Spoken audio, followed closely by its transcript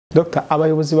Dr.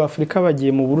 abayobozi ba Afrika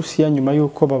bagiye mu Burusiya nyuma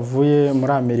yuko bavuye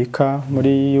muri Amerika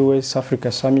muri US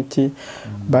Africa Summit,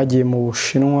 bagiye mu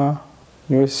Bushinwa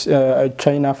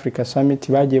China Africa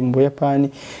Summit, bagiye mu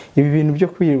Buyapani. Ibi bintu byo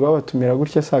kwirirwa batumira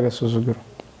gutya si agasuzuguro?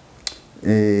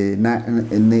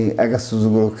 Ni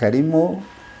agasuzuguro karimo.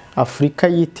 Afrika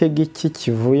yitega iki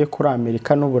kivuye kuri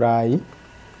Amerika n'Uburayi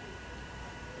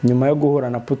nyuma yo guhura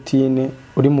na Putin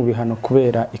uri mu bihano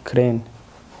kubera Ukraine?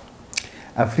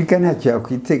 Afrika ntacyo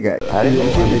yakwitega.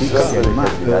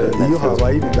 Iyo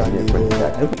habaye ibiganiro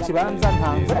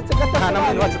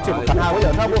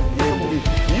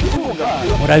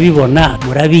murabibona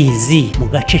murabizi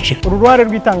mugaceceka. Uruhare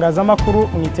rw'itangazamakuru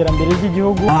mu iterambere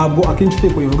ry'igihugu ntabwo akenshi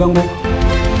uteko bivuga ngo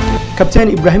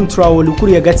Kapiteni Ibrahim Traoré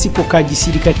ukuriye agatsiko ka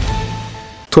gisirikare.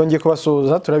 Twongeye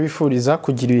kubasuhuza, turabifuriza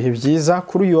kugira ibihe byiza.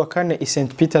 Kuri uyu wa kane i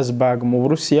St Petersburg mu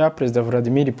Burusiya, Perezida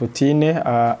Vladimir Putin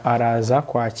araza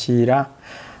kwakira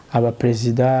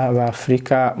abaperezida ba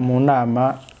Afrika mu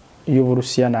nama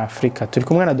y'Uburusiya na Afrika. Turi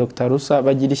kumwe na Dr. RUSA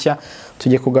bagirishya,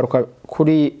 tugiye kugaruka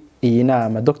kuri iyi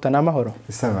nama. Dr. Namahoro.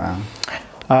 Isaba.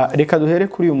 Reka duhere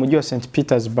kuri uyu mujyi wa St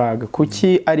Petersburg.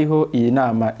 Kuki ariho iyi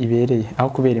nama ibereye aho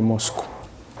kubera i Moscow?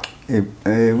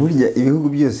 Burya ibihugu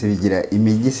byose bigira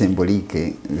imijyi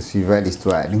symbolique suivant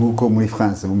l'histoire. Ni nkuko muri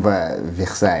France bumva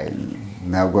Versailles,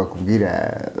 ntabwo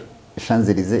akubwira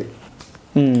Champs-Élysées.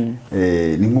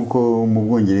 Ni nkuko mu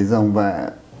Bwongereza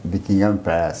bumva Buckingham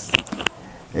Palace.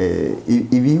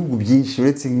 Ibihugu byinshi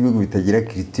uretse nk'ibihugu bitagira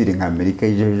culture nka Amerika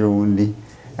ejo bundi,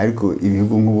 ariko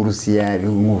ibihugu nk'Uburusiya,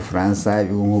 ibihugu nk'Ubufaransa,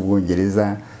 ibihugu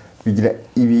nk'Ubwongereza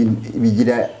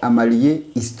bigira amalieu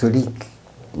historique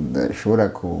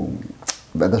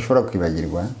badashobora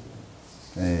kwibagirwa,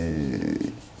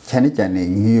 cyane cyane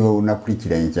nk'iyo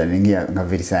unakurikiranye cyane nka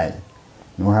Versailles,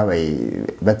 niho habaye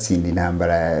batsinda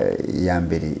intambara ya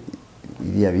mbere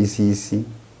iriya bisi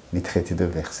ni traité de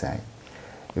Versailles.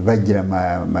 Bagira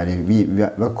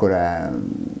bakora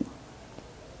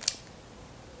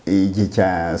igihe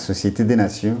cya Société des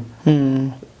Nations,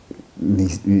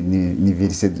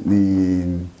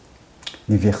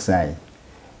 ni Versailles.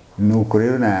 Nuko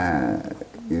rero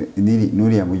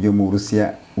nuriya mujyi mu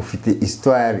Burusiya ufite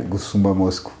histoire gusumba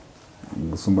Moscow.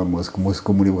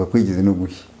 Moscow muribuka kwigeze no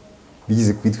gushya,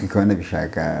 bigize kwitwika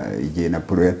banabishaka igihe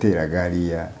Napoleon yateraga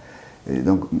hariya.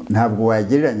 Donc ntabwo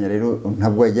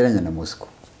wagereranya na Moscow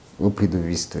au prix de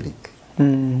vue historique.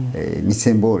 Ni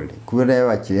symbole kubera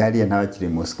yabakiri hariya ntabakiri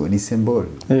Moscow, ni symbole.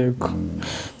 Yego.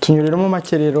 Tunyurira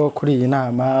make rero kuri iyi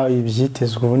nama,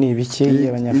 ibyitezwe ubu ni ibiki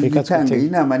abanyafrika twitega? Iyi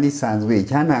nama nisanzwe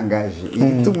cyantangaje,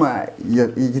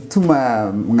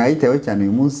 igituma mwayitaho cyane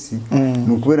uyu munsi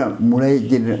ni ukubera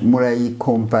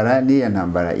murayikompara n'iya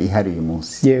ntambara ihari uyu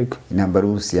munsi. Yego. Intambara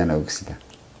y'Uburusiya na Occident.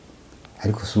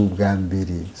 Ariko si ubwa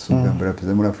mbere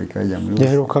perezida muri Afrika yajya muri Burusiya.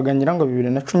 Yaherukaga nyirango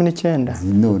 2019.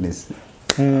 None se.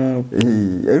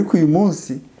 Ariko uyu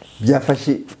munsi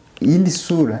byafashe iyindi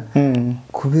sura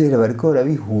kubera bariko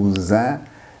barabihuza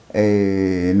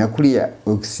na kuriya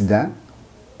Occident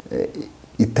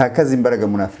itakaza imbaraga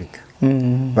muri Afrika.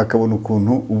 Bakabona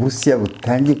ukuntu Uburusiya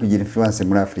butangiye kugira influence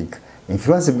muri Afrika.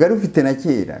 Influence bwari bufite na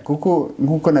kera, kuko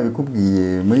nkuko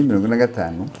nabikubwiye muri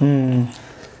 1955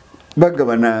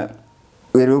 bagabana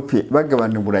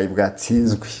Uburayi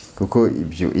bwatsinzwe, kuko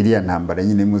ibyo iriya ntambara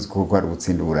nyine muzi kuko ari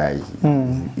gutsinda Uburayi.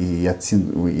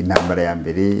 Yatsinzwe intambara ya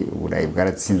mbere, Uburayi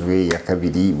bwaratsinzwe, ya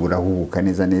kabiri burahubuka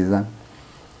neza.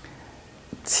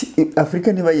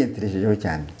 Afrika ntibayentereshejeho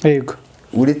cyane. Yego.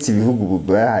 Uretse ibihugu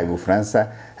bahaye Ubufaransa,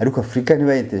 ariko Afrika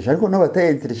ntibayenteresheje. Ariko nabo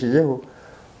batayentereshejeho,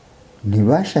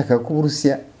 ntibashaka ko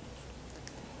Uburusiya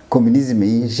communisme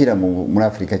yinjira muri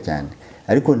Afrika cyane.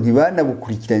 Ariko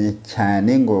ntibanabukurikiranye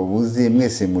cyane ngo babuze.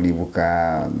 Mwese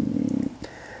muribuka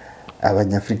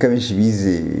abanyafrika benshi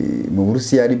bize mu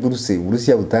Burusiya, ari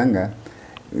Uburusiya butanga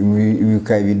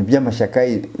ibintu by'amashaka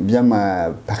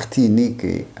by'amaparti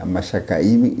unique, amashaka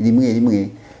rimwe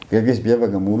byose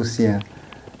byavaga mu Burusiya.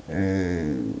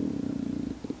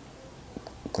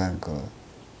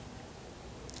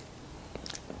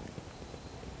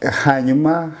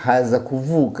 Hanyuma haza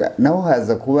kuvuka naho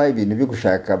haza kuba ibintu byo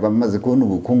gushaka, bamaze kubona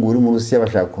ubukungu buri mu Burusiya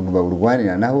bashaka ukuntu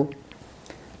baburwanira, naho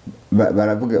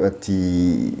baravuga bati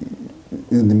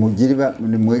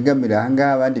nimwegamira aha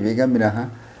ngaha abandi begamira aha.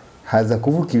 Haza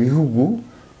kuvuka ibihugu,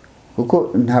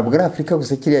 kuko ntabwo ari Afrika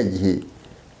gusa kiriya gihe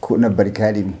na Barika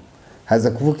harimo.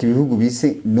 Haza kuvuka ibihugu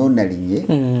bise non aligné,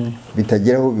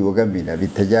 bitageraho bibogamira,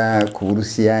 bitajya ku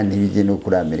Burusiya ntibijye no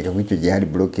kuri Amerika, kuko icyo gihe hari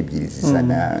bloc ebyiri zisa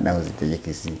naho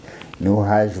zitegeka isi. Niho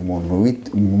haje umuntu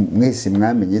mwese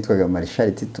mwamenye yitwaga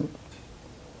Marshal Tito,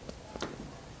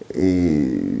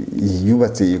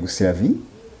 yubatse Yugoslavie.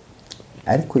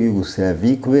 ariko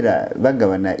Yugoslavie kubera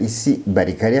bagabana isi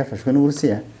barikari yafashwe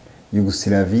n'Uburusiya,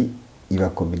 Yugoslavie iba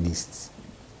communiste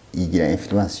igira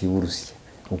influence y'Uburusiya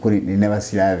kuko ni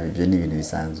n'abasilave, ibyo ni ibintu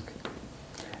bisanzwe.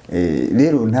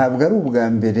 Rero ntabwo ari ubwa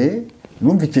mbere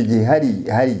numva icyo gihe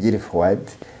hari guerre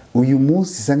froide. Uyu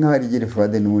munsi isa nkaho hari guerre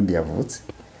froide n'ubundi yavutse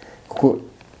kuko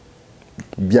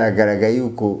byagaragaye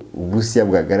yuko Uburusiya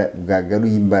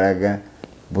bwagaruye imbaraga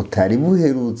butari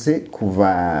buherutse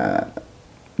kuva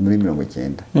muri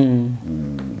 90.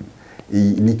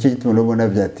 Nicyo gituma ubona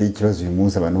byateye ikibazo uyu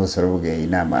munsi abantu bose baravuga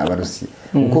inama Abarusiya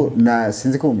kuko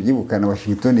sinzi ko mubyibuka na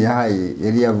Washington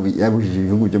yari yabujije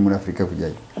ibihugu byo muri Afurika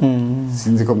kujyayo.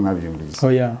 Sinzi ko mwabyumvise.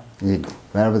 Oya. Yego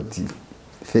barabati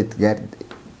fait garde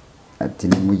ati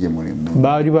nimujye muri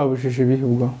bari babujije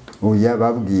ibihugu. Oya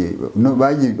babwiye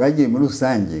bagiye muri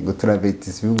rusange ngo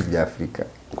turavetisa ibihugu bya Afurika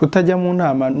kutajya mu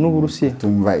nama n'Uburusiya.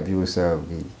 Tumva ibyo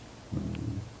babwiye.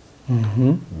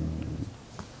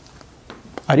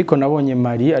 Ariko nabonye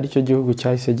Mali aricyo gihugu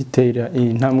cyahise gitera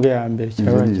intambwe ya mbere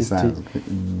kiraba giti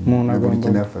mu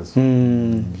nagomba.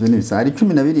 Byo ni bisa ari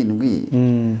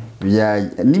 17 bya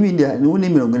n'ibindi n'ubu ni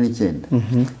 49.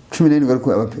 17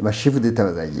 ariko bashifu d'etat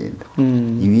bazagenda.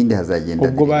 Ibindi hazagenda.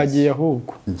 Ubwo bagiye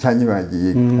ahubwo. Cyanye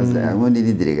bagiye hazabona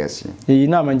iri delegation. Iyi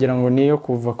nama ngira ngo niyo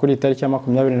kuva kuri tariki ya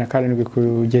 27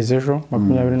 kugeza ejo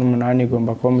 28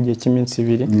 igomba kuba mu gihe cy'iminsi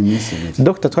 2.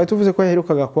 Dr. twari tuvuze ko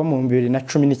yaherukaga kuba mu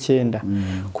 2019.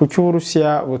 Ku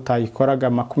cy'Uburusiya butayikoraga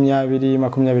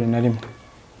 2021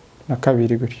 na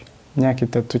kabiri gutyo imyaka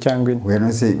 3 cyangwa 4. We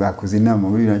no se bakuze inama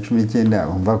muri 2019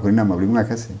 umva kuri inama buri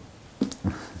mwaka se.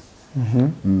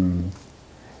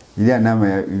 Iriya nama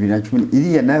ya 2010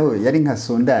 iriya naho yari nka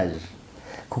sondage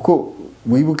kuko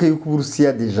mwibuke yuko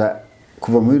Uburusiya deja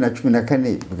kuva muri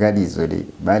 2014 bwari izore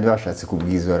bari bashatse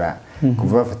kubwizora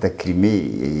kuva bafata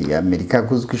Crimea. Amerika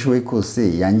kozwe ishoboye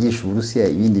kose yangisha Uburusiya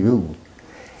ibindi bihugu.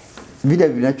 Biriya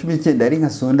 2019 ari nka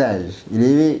sondage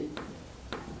irebe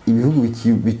ibihugu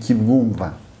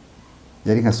bikibwumva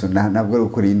yari nka sondage ntabwo ari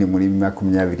ukuri ine muri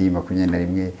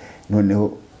 2021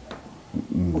 noneho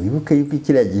mwibuke yuko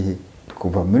ikira gihe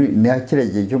kuva muri nakira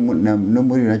gihe cyo no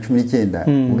muri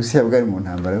 2019 Uburusiya bwari mu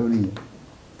ntambara y'uri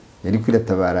yari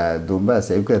kwiratabara Donbass,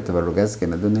 yari kwiratabara Lugansk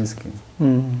na Donetsk.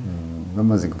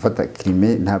 Bamaze gufata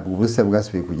Crimea ntabwo Uburusiya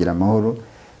bwasubiye kugira amahoro,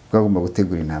 bwagomba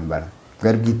gutegura intambara,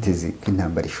 bwari bwiteze ko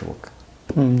intambara ishoboka.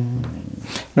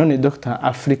 None Dr.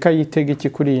 Afrika yitege iki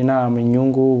kuri iyi nama?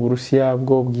 Inyungu Uburusiya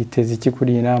bwo bwiteze iki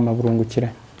kuri iyi nama burungukira?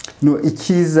 No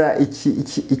ikiza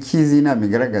inama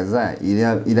igaragaza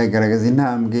iragaragaza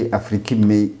intambwe Afrika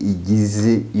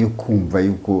igize yo kumva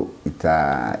yuko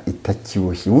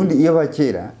itakiboshye. Ubundi iyo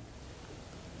bakera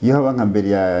iyo haba nka mbere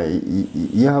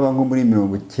iyo haba nko muri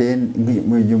 19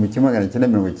 mu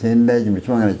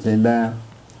 1990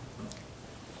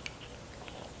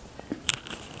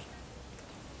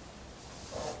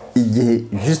 igihe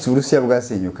juste Uburusiya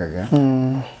bwasenyukaga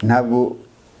ntabwo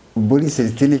Boris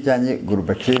Yeltsin cyane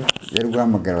Gorbachev yari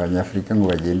guhamagara abanyafrika ngo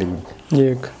bagende gutya.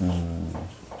 Yego.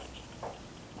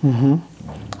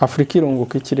 Afrika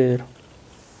irunguka iki rero?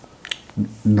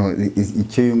 No,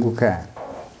 icyo yunguka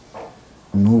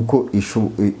nuko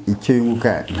icyo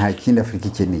yunguka nta kindi Afrika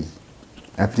ikeneye.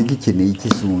 Afrika ikeneye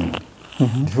ikisundi.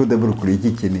 Ifo d'abord kuri iki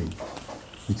ikeneye.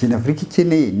 Ikintu Afrika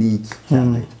ikeneye ni iki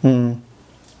cyane.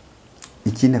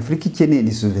 Ikintu Afrika ikeneye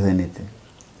ni souveraineté,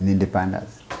 ni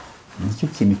independence. Nicyo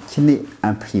kintu kine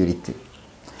en priorité.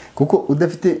 Kuko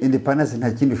udafite independence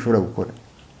nta kindi ushobora gukora.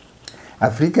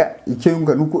 Afrika icyo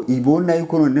yunga nuko ibona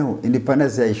yuko noneho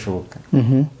independence yayishoboka.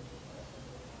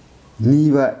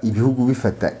 Niba ibihugu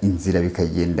bifata inzira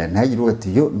bikagenda ntagire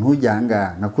ati yo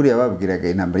ntujyanga nka kuri yababwiraga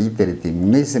intambara y'iterete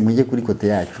mwese mujye kuri kote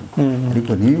yacu.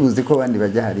 Ariko ntibibuze ko abandi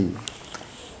bajya hari.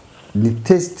 Ni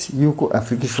test yuko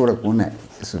Afrika ishobora kubona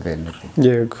souveraineté.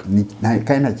 Yego.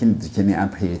 Kandi nta kintu dukeneye en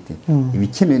priorité.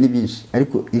 Ibikenewe ni byinshi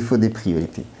ariko il faut des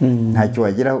priorités. Ntacyo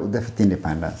wageraho udafite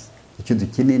independence. Icyo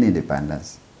dukeneye ni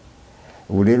independence.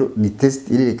 Ubu rero ni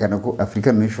test irerekana ko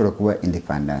Afrika nayo ishobora kuba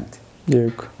independent.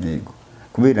 Yego. Yego.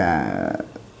 Kubera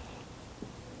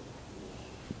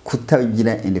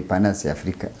kutagira independence ya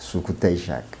Afrika suko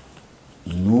utayishaka.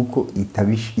 Nuko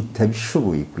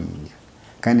itabishoboye kuyiha.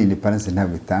 Kandi independence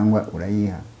ntabwo itangwa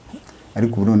urayiha.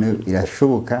 Ariko none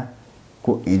irashoboka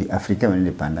ko Afrika ya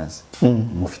independence.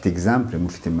 Mufite exemple,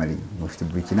 mufite Mali, mufite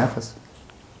Burkina Faso,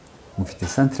 mufite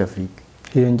Centrafrique.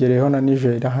 Hiyongereho na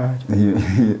Niger irahari.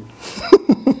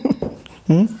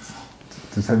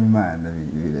 Tusaba Imana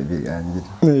birangira.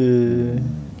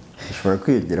 Ishobora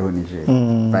kwiyongeraho Niger.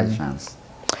 By chance.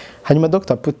 Hanyuma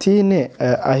Dr. Putin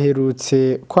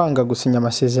aherutse kwanga gusinya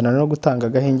amasezerano no gutanga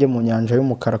agahenge mu nyanja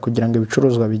y'umukara kugira ngo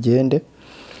ibicuruzwa bigende.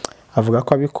 avuga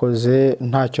ko abikoze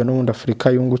ntacyo n'ubundi Afurika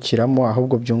yungukiramo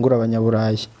ahubwo byungura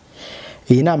abanyaburayi.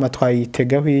 Iyi nama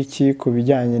twayitegaho iki ku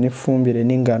bijyanye n'ifumbire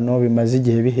n'ingano bimaze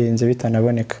igihe bihenze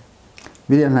bitanaboneka?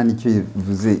 Biriya nta nicyo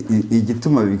bivuze.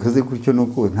 Igituma bikoze gutyo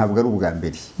nuko ntabwo ari ubwa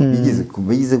mbere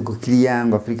bigize ku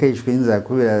kiriyango Afurika yishwe n'inzara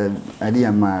kubera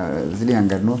ariya ziriya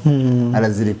ngano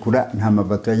arazirekura, nta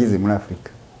mabato yageze muri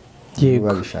Afurika. Yego,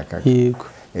 babishakaga. yego.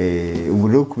 Ubu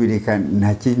rero kubireka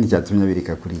nta kindi cyatumye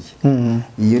abireka kuriya.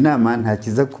 Iyo nama nta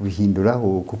kiza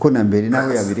kubihinduraho kuko na mbere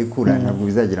naho yabirekura ntabwo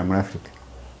bizagera muri Afurika.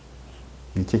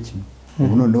 Nicyo kimwe.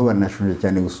 Ubu noneho baranashonje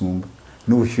cyane gusumba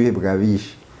n'ubushyuhe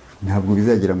bwabishe, ntabwo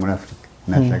bizagera muri Afurika.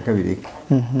 Nashaka bireka.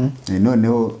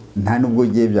 Noneho nta nubwo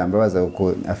giye byambabaza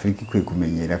kuko Afurika ikwiye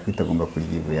kumenyera ko itagomba kurya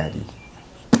ivu yariye.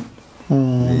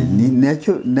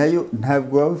 Nayo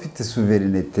ntabwo waba ufite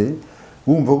souverinete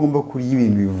wumva ugomba kurya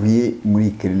ibintu bivuye muri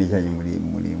Ukraine cyangwa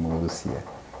mu Burusiya.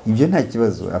 Ibyo nta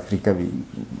kibazo Afurika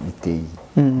biteye.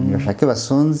 Bashake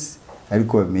basonze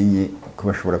ariko bamenye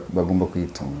ko bagomba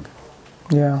kwitunga.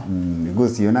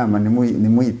 Rwose iyo nama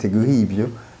nimuyitegeho ibyo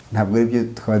ntabwo ari byo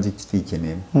twaba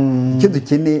dukeneye. Icyo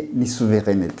dukeneye ni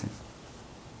souverinete.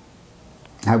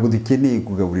 Ntabwo dukeneye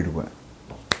kugaburirwa.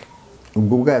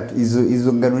 Ubwo bwato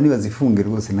izo ngano nibazifunge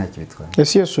rwose ntacyo bitwara.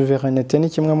 Ese iyo souverinete ni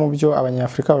kimwe mu byo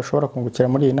abanyafurika bashobora kungukira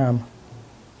muri iyi nama?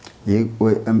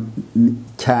 Yego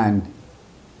cyane.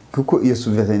 Kuko iyo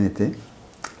souverinete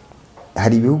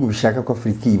hari ibihugu bishaka ko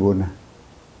Afurika ibona.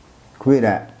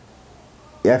 Kubera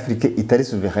Afurika itari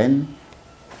souveraine,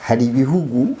 hari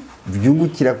ibihugu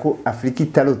byungukira ko Afurika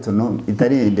itari autonome,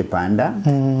 itari independent.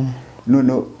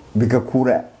 None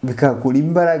bikakura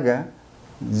imbaraga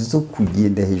zo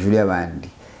kugenda hejuru y'abandi.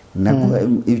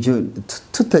 Ibyo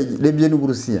tutarebye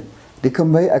n'Uburusiya. Reka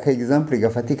mbaye aka example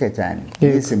gafatika cyane.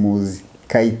 Yese muzi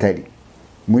ka Italy.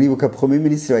 Muri buka premier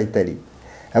ministre wa Italy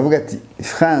avuga ati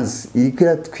France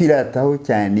irikira twirataho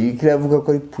cyane, irikira avuga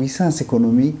ko ari puissance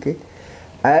économique,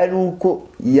 ari uko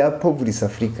yapavurisa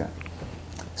Afurika.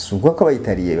 Suko ko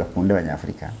abayitariye bakunda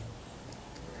abanyafurika.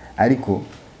 Ariko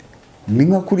ni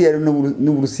nka kuri yari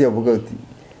n'Uburusiya avuga ati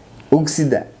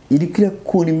Oxida irikira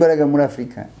kura imbaraga muri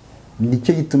Afurika.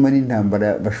 Nicyo gituma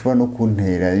n'intambara bashobora no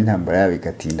kuntera, intambara yabo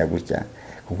ikatinda gutya.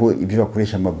 Kuko ibyo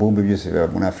bakoresha amabombe byose biba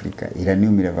muri Afurika,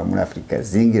 uranium irava muri Afurika,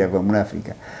 zinc irava muri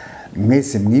Afurika.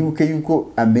 Mwese mwibuke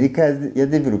yuko Amerika ya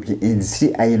developye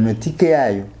industrie aeronautique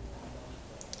yayo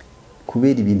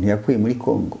kubera ibintu yakuye muri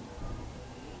Congo.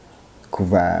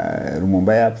 Kuva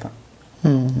Lumumba yapfa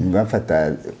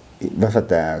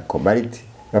bafata cobalt,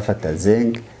 bafata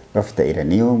zinc, bafata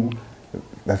uranium,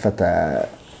 bafata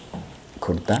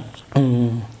coltan.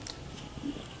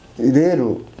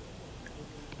 Rero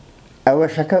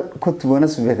abashaka ko tubona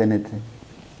souverinete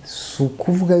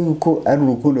sukuvuga yuko ari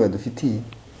urukundo badufitiye,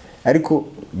 ariko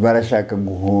barashaka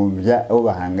guhombya abo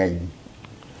bahanganye.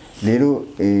 Rero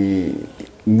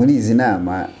muri izi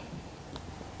nama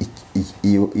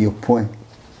iyo point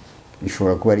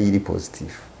ishobora kuba ari iri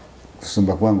positive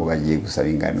gusumba kuba ngo bagiye gusaba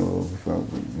ingano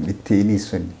biteye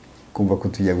n'isoni kumva ko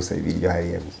tujya gusaba ibiryo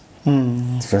hariya.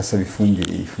 Turasaba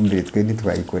ifumbire twe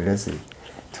ntitwayikorera se,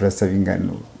 turasaba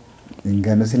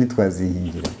ingano se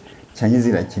ntitwazihingira cyane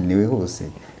zirakenewe hose.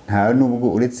 Nta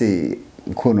nubwo uretse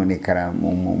kononekara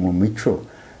mu mico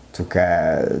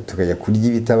tukajya kurya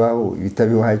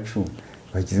ibitabiho hacu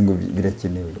bagize ngo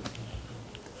birakenewe.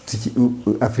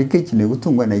 Afurika ikeneye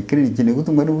gutungwa na Ukraine, ikeneye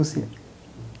gutungwa n'Uburusiya,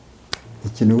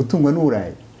 ikeneye gutungwa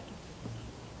n'Uburayi.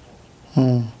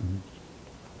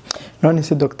 None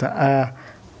se Dr.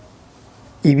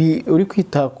 Ibi uri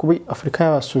kwita kuba Afurika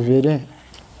yaba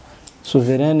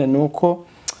souveraine nuko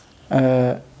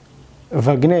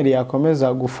Wagner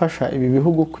yakomeza gufasha ibi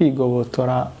bihugu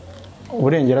kwigobotora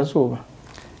uburengerazuba?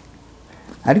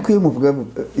 Ariko iyo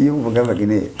muvuga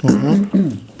Wagner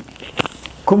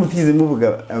ko mutize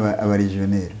muvuga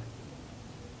abaregionnaire,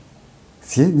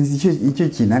 si icyo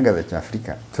kinangaza cya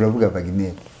Afurika turavuga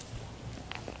Wagner.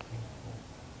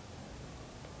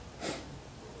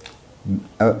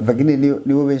 Wagner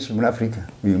nibo benshi muri Afurika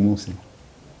uyu munsi.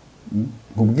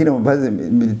 Nkubwira mu base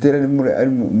militaire ari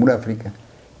muri Afurika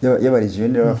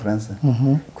y'abaregionnaire b'Abafaransa.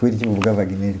 Kubera icyo muvuga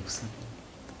Wagner gusa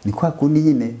ni kwa kundi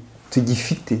nyine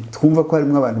tugifite, twumva ko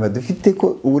harimo abantu badufite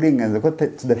ko uburenganzira ko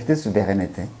tudafite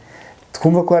souverinete,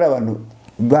 twumva ko hari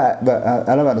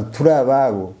abantu turi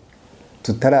ababo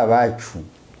tutari abacu,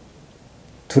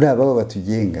 turi ababo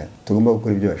batugenga, tugomba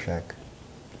gukora ibyo bashaka.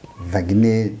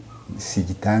 Wagner si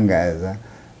igitangaza,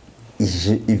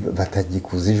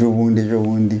 batagikuza ejo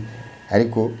bundi,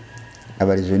 ariko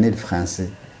abaregionnaire français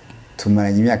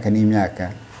tumaranye imyaka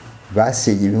n'imyaka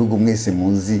basenye ibihugu mwese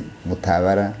muzi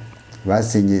mutabara,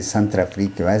 basenye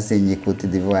Centrafrique, basenye Cote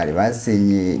d'Ivoire,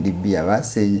 basenye Libya,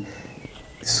 basenye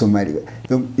Somalia.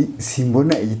 Donc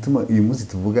simbona igituma uyu munsi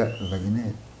tuvuga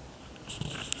Wagner.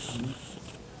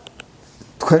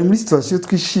 Twari muri situation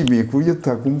twishimiye ku buryo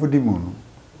tutakumva undi muntu.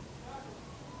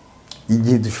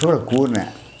 Igihe dushobora kubona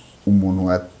umuntu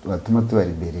watuma tuba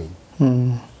libereye.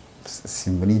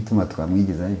 Simbona igituma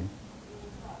twamwigizayo.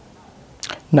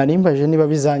 Narimbaje niba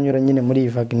bizanyura nyine muri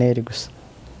Wagner gusa.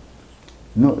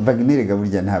 No, Wagner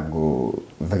gaburya ntabwo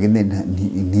Wagner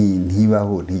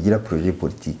ntibaho ntigira projet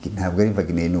politique, ntabwo ari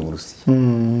Wagner n'Uburusiya.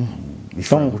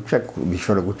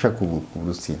 Bishobora guca ku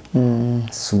Burusiya.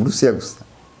 Si Uburusiya gusa.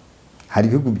 Hari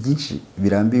ibihugu byinshi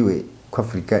birambiwe ko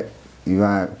Afrika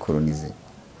iba kolonize.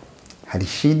 Hari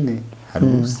Chine, hari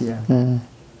Uburusiya.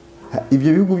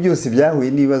 Ibyo bihugu byose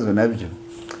byahuye n'ibibazo nabyo.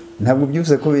 Ntabwo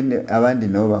byose ko abandi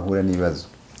nabo bahura n'ibibazo.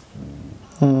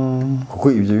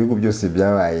 Kuko ibyo bihugu byose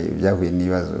byahuye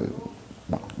n'ibibazo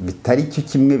bitari cyo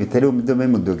kimwe, bitari mu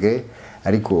domaine mudoge,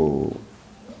 ariko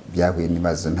byahuye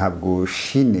n'ibibazo. Ntabwo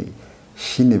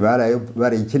Chine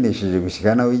barayikenesheje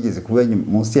gushika naho yigeze kuba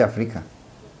munsi ya Afrika.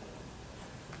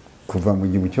 Kuva mu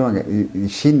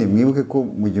Chine mwibuke ko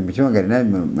mu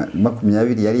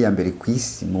 1920 yari ya mbere ku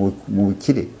isi mu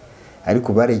bukire,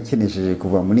 ariko barayikenesheje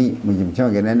kuva muri mu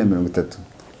 1930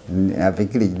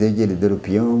 avec les guerres de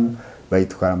l'opium,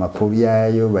 bayitwara amaporo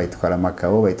yayo, bayitwara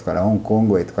Macao, bayitwara Hong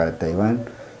Kong, bayitwara Taiwan,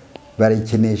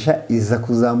 barayikenesha iza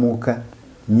kuzamuka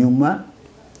nyuma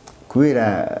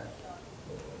kubera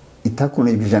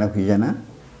itakunye ijana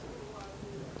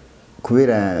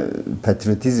kubera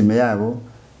patriotisme yabo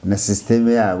na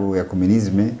systeme yabo ya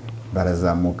communisme,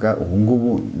 barazamuka ubu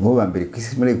ngubu bo bambere ku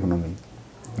isi muri economy.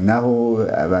 Naho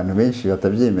abantu benshi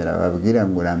batabyemera babwira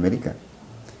ngo Amerika,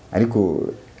 ariko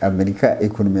Amerika,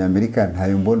 economy ya Amerika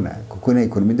ntayo mbona kuko ni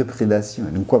economy de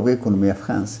prédation, ni kwa bwa economy ya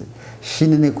France.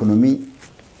 Chine ni economy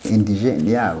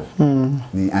indigène yabo,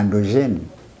 ni endogène,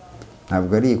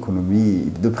 ntabwo ari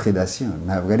economy de prédation,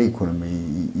 ntabwo ari economy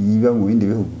iba mu bindi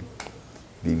bihugu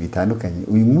bitandukanye.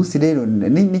 Uyu munsi rero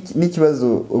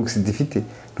n'ikibazo Occident ifite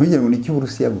ntugire ngo ni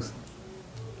cy'Uburusiya gusa,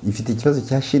 ifite ikibazo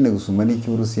cya Chine gusumba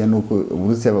n'cy'Uburusiya, nuko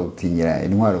Uburusiya bawutinyira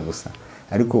intwaro gusa,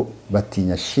 ariko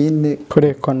batinya Chine kuri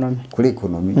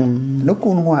economy no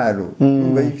ku ntwaro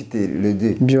bayifite le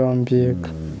deux byombi.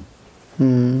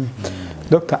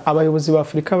 Dr. Abayobozi ba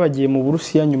Afrika bagiye mu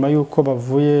Burusiya nyuma yuko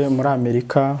bavuye muri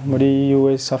Amerika muri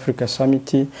US Africa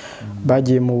Summit,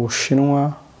 bagiye mu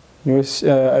Bushinwa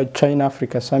China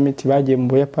Africa Summit, bagiye mu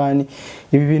Buyapani.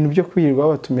 Ibi bintu byo kwirirwa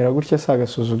batumira gutya si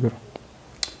agasuzuguro?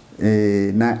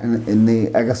 Ni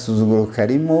agasuzuguro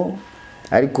karimo,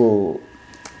 ariko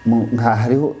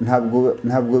hariho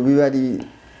ntabwo biba ari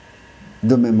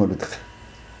domaine morutre,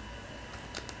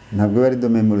 ntabwo bari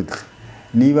domaine morutre.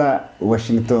 Niba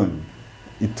Washington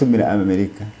itumira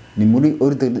Amerika ni muri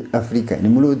ordre Afrika, ni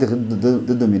muri ordre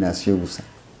de domination gusa.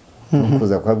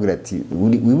 Kuza kwabwira ati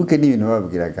wibuke n'ibintu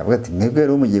babwiraga bati mwebwe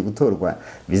rero mugiye gutorwa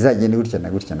bizagende gutya na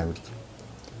gutya na gutya,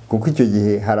 kuko icyo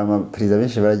gihe hari amaperezida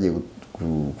benshi baragiye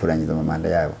kurangiza amamanda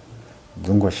yabo.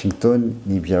 Donc Washington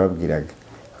ni ibyo babwiraga,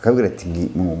 bakabwira ati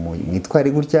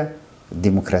mwitware gutya,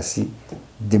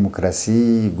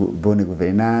 démocratie, bonne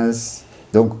gouvernance.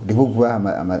 Donc ndiko kubaha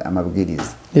amabwiriza.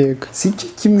 Yego. Si cyo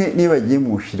kimwe niba bagiye mu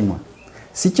Bushinwa,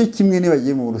 si cyo kimwe niba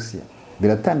bagiye mu Burusiya,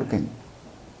 biratandukanye.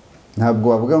 Ntabwo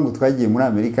wavuga ngo twagiye muri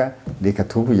Amerika reka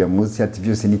tukujya mu Burusiya ati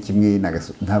byose ni kimwe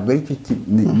ntabwo ari cyo.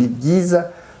 Ni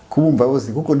byiza kubumva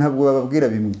bose kuko ntabwo bababwira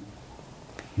bimwe.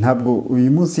 Ntabwo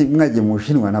uyu munsi mwagiye mu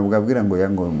Bushinwa ntabwo babwira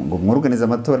ngo mworganize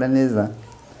amatora neza,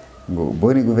 ngo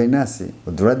bonne gouvernance,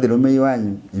 droit de l'homme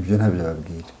iwanyu, ibyo ntabyo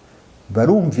babwira.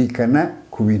 Barumvikana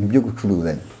ku bintu byo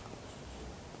gucuruzanya,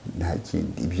 nta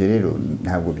kindi. Ibyo rero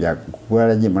ntabwo kuba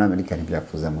yaragiye muri Amerika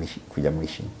ntibyakuza kujya muri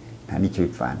China, nta n'icyo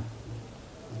bipfana.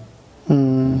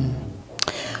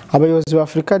 Abayobozi ba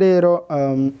Afrika rero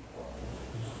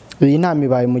iyi nama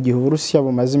ibaye mu gihe Uburusiya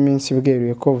bumaze iminsi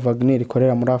bweruye ko Wagner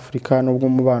ikorera muri Afrika, nubwo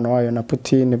umubano wayo na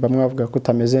Putin bamwe bavuga ko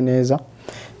utameze neza.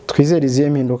 Twizere izihe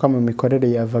mpinduka mu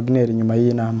mikorere ya Wagner nyuma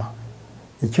y'iyi nama?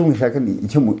 Icyo mushaka ni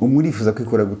icyo murifuza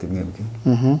kwikora gute mwebwe?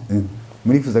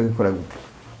 Murifuza kwikora gute?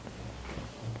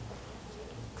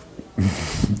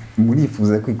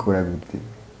 Murifuza kwikora gute?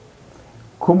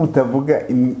 Ko mutavuga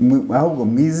ahubwo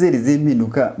mwizereze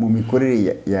impinduka mu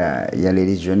mikorere ya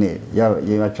legionnaire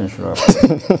y'abacanshuro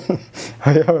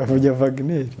bavuga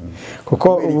Wagner,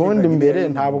 kuko ubundi mbere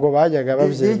ntabwo bajyaga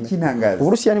babyemera.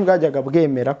 Uburusiya ntibwajyaga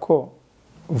bwemera ko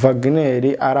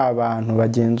Wagner ari abantu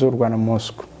bagenzurwa na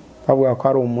Moscow, bavuga ko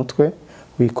ari umutwe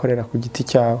wikorera ku giti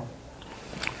cyawo.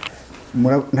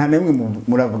 Nta namwe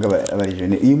muravuga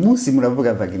abalegionnaire uyu munsi,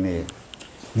 muravuga Wagner.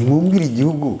 nimumbwire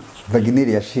igihugu Wagner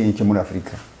yashenye cyo muri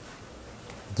Afrika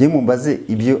giye mumbaze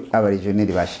ibyo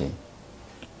abaregioneri bashenye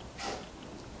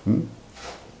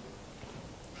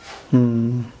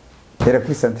era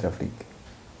kuri Centrafrique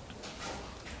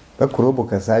bakurobo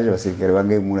kasaje abasirikare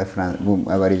bangaye muri France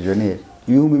abaregioneri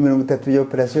 30 ya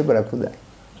operation barakuda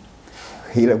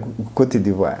hira Côte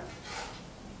d'Ivoire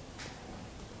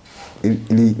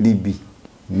Libye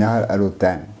na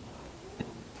Arotan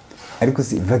ariko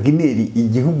si Wagner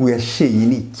igihugu yashenye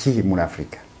ni kihe muri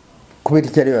Afrika kubera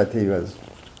icyari bateye ibibazo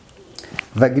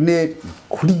Wagner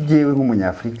kuri jewe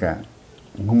nk'umunyafrika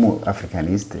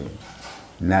nk'umu-africaniste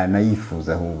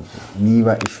nayifuza ahubwo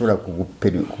niba ishobora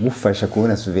kugufasha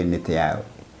kubona souveraineté yawe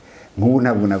nk'ubu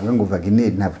ntabwo navuga ngo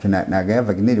Wagner ntabwo nagaya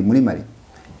Wagner muri Mali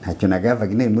ntacyo nagaya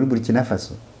Wagner muri Burkina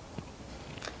Faso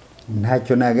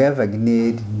ntacyo nagaya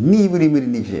Wagner niba uri muri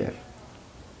Niger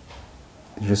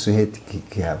je souhaite qu'il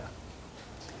y ait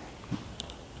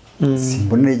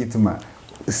simbonere gituma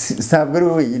sabwo ari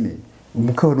wenyine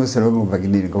umukabano wose aravuga ngo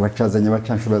Wagner ngo bacazanye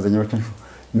bacanshuro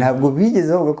ntabwo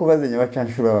bigeze bavuga ko bazanye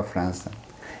bacanshuro aba France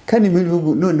kandi muri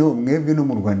bihugu noneho mwebwe no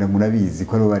mu Rwanda murabizi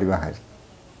ko bari bahari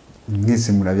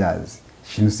mwese murabyazi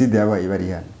genocide yabaye bari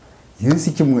hano yose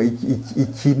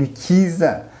ikintu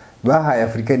kiza bahaye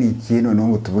Afrika ni ikintu noneho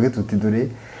ngo tuvuge tuti dore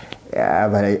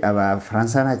aba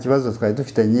France nta kibazo twari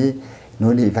dufitanye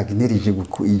none Wagner ije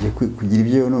kugira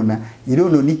ibyo nona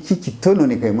irono niki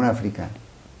kitononekaye muri Afrika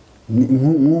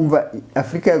mwumva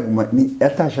Afrika yaguma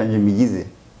atashanje migize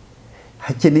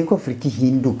hakeneye ko Afrika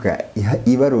ihinduka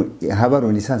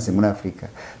habaro lisansi muri Afrika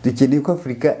dukeneye ko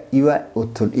Afrika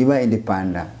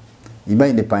iba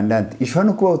independent ishobora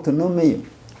no kuba autonome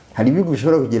hari ibihugu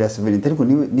bishobora kugira sovereignty ariko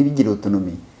nibigira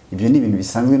autonomy ibyo ni ibintu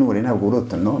bisanzwe n'ubure ntabwo uri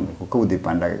autonome kuko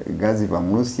udependa gaz iva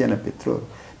mu Russia na petrol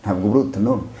ntabwo uri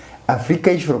autonome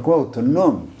Afrika ishobora kuba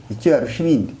autonome icyo yarusha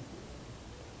ibindi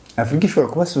Afrika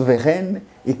ishobora kuba souveraine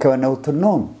ikaba na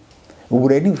autonome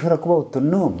uburayi ntibishobora kuba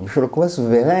autonome bishobora kuba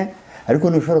souverain ariko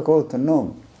ntibishobora kuba autonome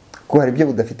ko hari ibyo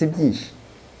budafite byinshi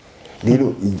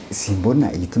rero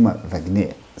simbona igituma Wagner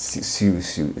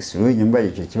si wenyine mbaye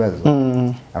icyo kibazo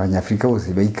abanyafrika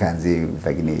bose bayikanze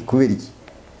Wagner kubera iki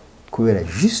kubera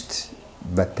juste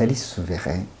batari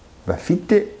souverain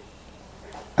bafite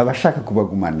abashaka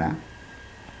kubagumana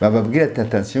bababwira ati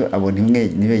attention abo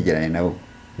nibegerane nabo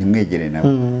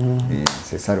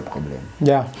c'est ça le problème.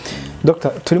 Yeah.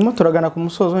 Dr. turimo turagana ku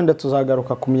musozo wenda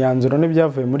tuzagaruka ku myanzuro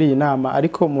n'ibyavuye muri iyi nama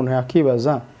ariko umuntu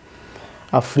yakibaza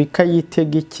Afrika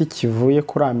yitega iki kivuye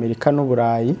kuri Amerika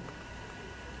n'Uburayi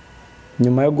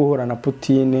nyuma yo guhura na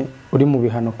Putin uri mu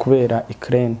bihano kubera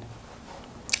Ukraine.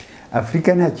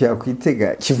 Afrika ntacyo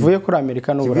yakwitega kivuye kuri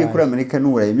Amerika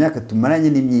n'Uburayi imyaka tumaranye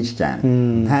ni myinshi cyane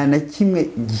nta na kimwe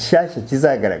gishyashya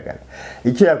kizagaragara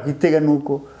icyo yakwitega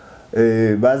nuko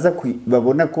baza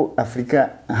babona ko Afrika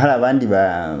hari abandi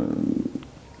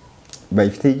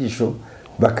bayifite igisho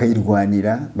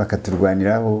bakayirwanira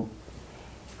bakaturwaniraho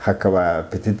hakaba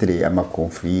peut-être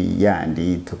amakonflit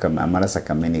yandi amaraso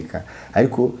akameneka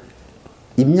ariko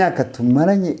imyaka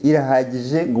tumaranye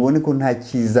irahagije ngo ubone ko nta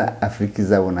kiza Afrika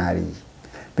izabona hariya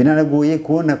binanagoye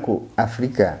kubona ko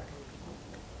Afrika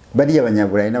bari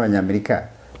abanyaburayi n'abanyamerika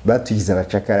batugize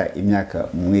abacakara imyaka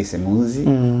mwese muzi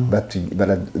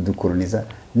baradukoloniza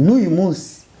n'uyu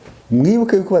munsi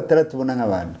mwibuke yuko bataratubona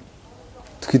nk'abantu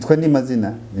twitwa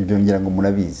n'amazina byongera ngo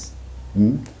murabizi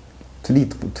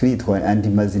turitwa andi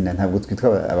mazina ntabwo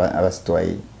twitwa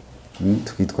abasitoye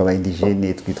twitwa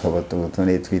abaindigene twitwa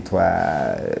abatotone twitwa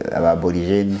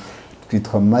ababorigene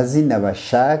twitwa amazina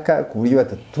bashaka ku buryo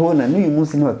batatubona n'uyu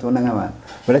munsi ntibatubona nk'abantu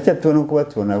baracyatubona ko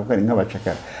batubona kuko ari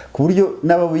nk'abacakara ku buryo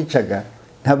n'abo bicaga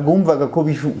ntabwo wumvaga ko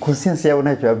conscience yabo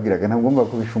ntacyo babwiraga ntabwo wumvaga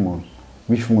ko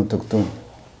bishe umutoktone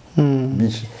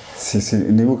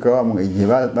nibuka igihe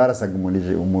barasaga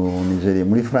umunigeriya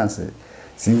muri France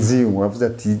sinzi wavuze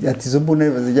ati zo mbona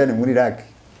bazijyane muri Iraq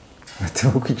ati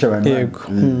bo kwica abantu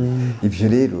ibyo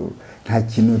rero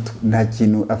nta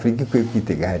kintu Afrika ikwiye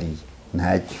kwitega hariya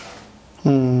ntacyo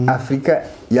Afrika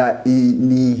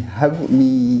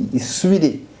ni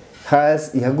isubire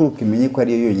hasi ihaguruka imenye ko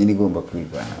ariyo yonyine igomba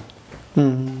kwirwanaho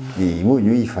ibonye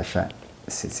uyifasha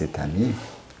c'est también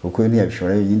kuko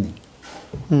ntiyabishobora yonyine.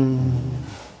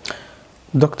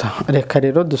 Dr. reka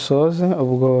rero dusoze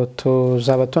ubwo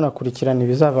tuzaba tunakurikirana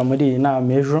ibizava muri iyi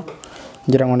nama ejo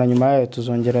ngira ngo na nyuma yayo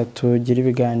tuzongera tugira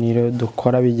ibiganiro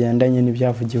dukora bigendanye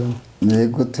n'ibyavugiwemo.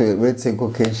 Yego uretse ko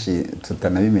kenshi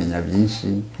tutanabimenya byinshi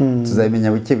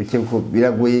tuzabimenya buke buke kuko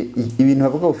biragoye ibintu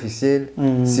bavuga officiel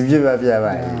sibyo biba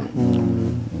byabaye.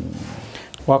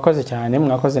 Wakoze cyane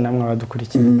mwakoze namwe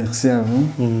abadukurikira. Merci à vous.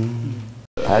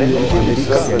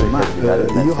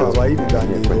 iyo habaye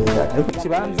ibiganiro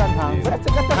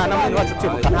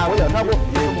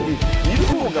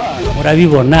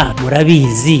murabibona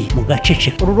murabizi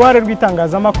mugaceceka. uruhare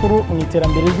rw'itangazamakuru mu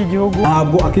iterambere ry'igihugu.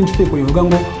 ntabwo akenshi itegeko rivuga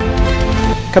ngo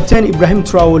Kapiteni Ibrahim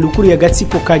Traore ukuriye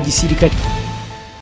agatsiko ka gisirikare